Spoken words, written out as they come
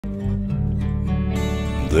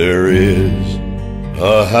There is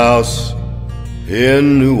a house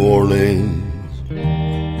in New Orleans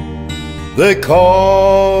they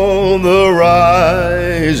call the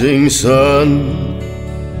Rising Sun.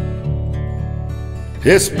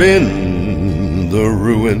 It's been the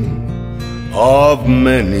ruin of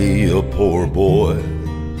many a poor boy,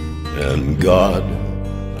 and God,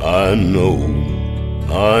 I know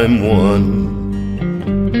I'm one.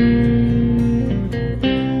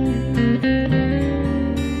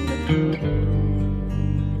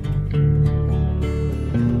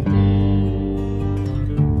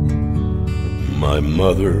 My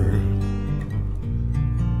mother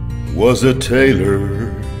was a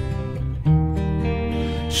tailor.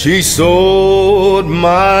 She sewed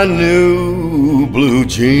my new blue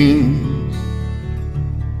jeans.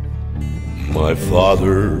 My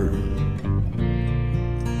father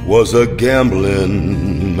was a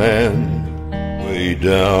gambling man way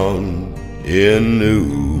down in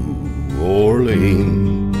New Orleans.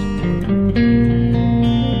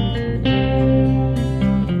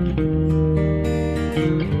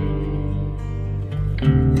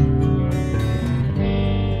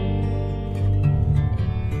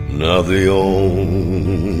 Now the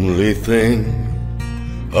only thing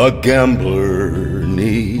a gambler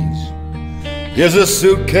needs is a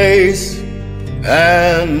suitcase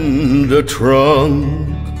and a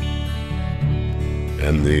trunk,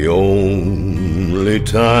 and the only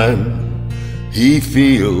time he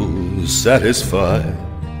feels satisfied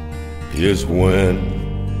is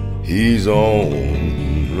when he's on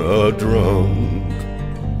a drunk.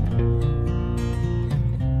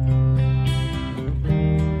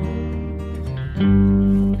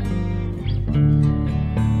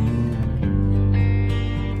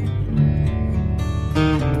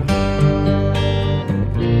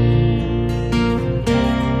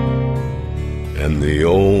 And the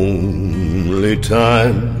only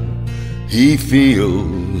time he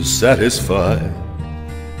feels satisfied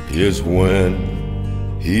is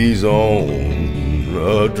when he's on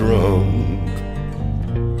a drunk.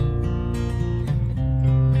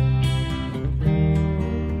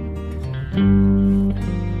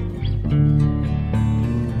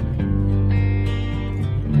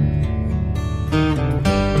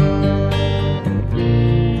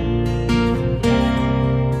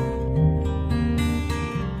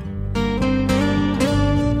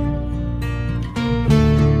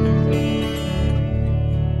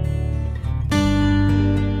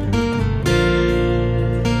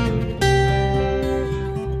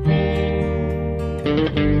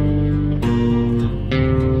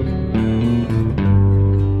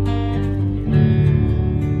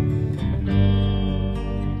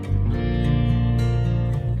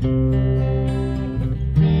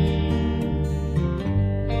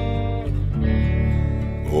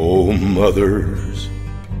 Oh, mothers,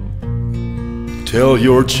 tell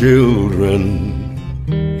your children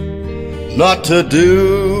not to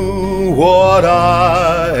do what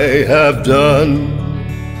I have done.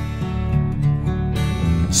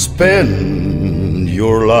 Spend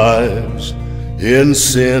your lives in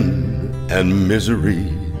sin and misery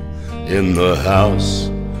in the house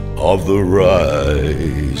of the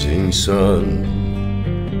rising sun.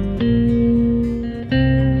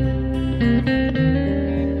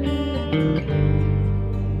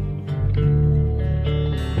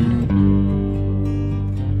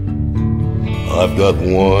 I've got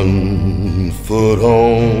one foot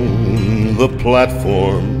on the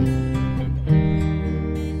platform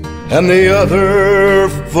and the other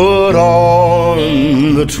foot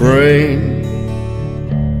on the train.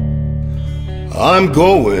 I'm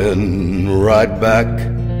going right back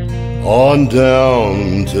on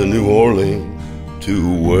down to New Orleans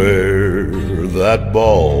to wear that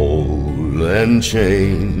ball and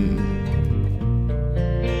chain.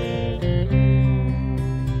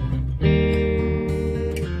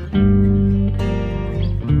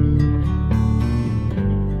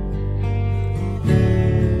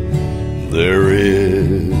 There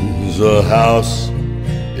is a house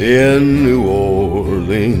in New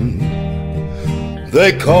Orleans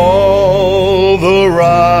they call the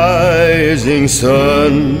Rising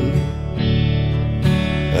Sun,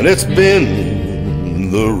 and it's been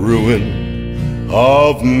the ruin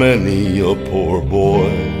of many a poor boy,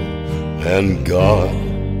 and God,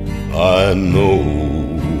 I know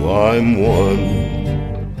I'm one.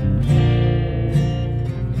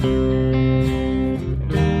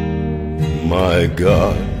 My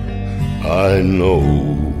God, I know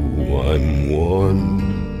I'm one.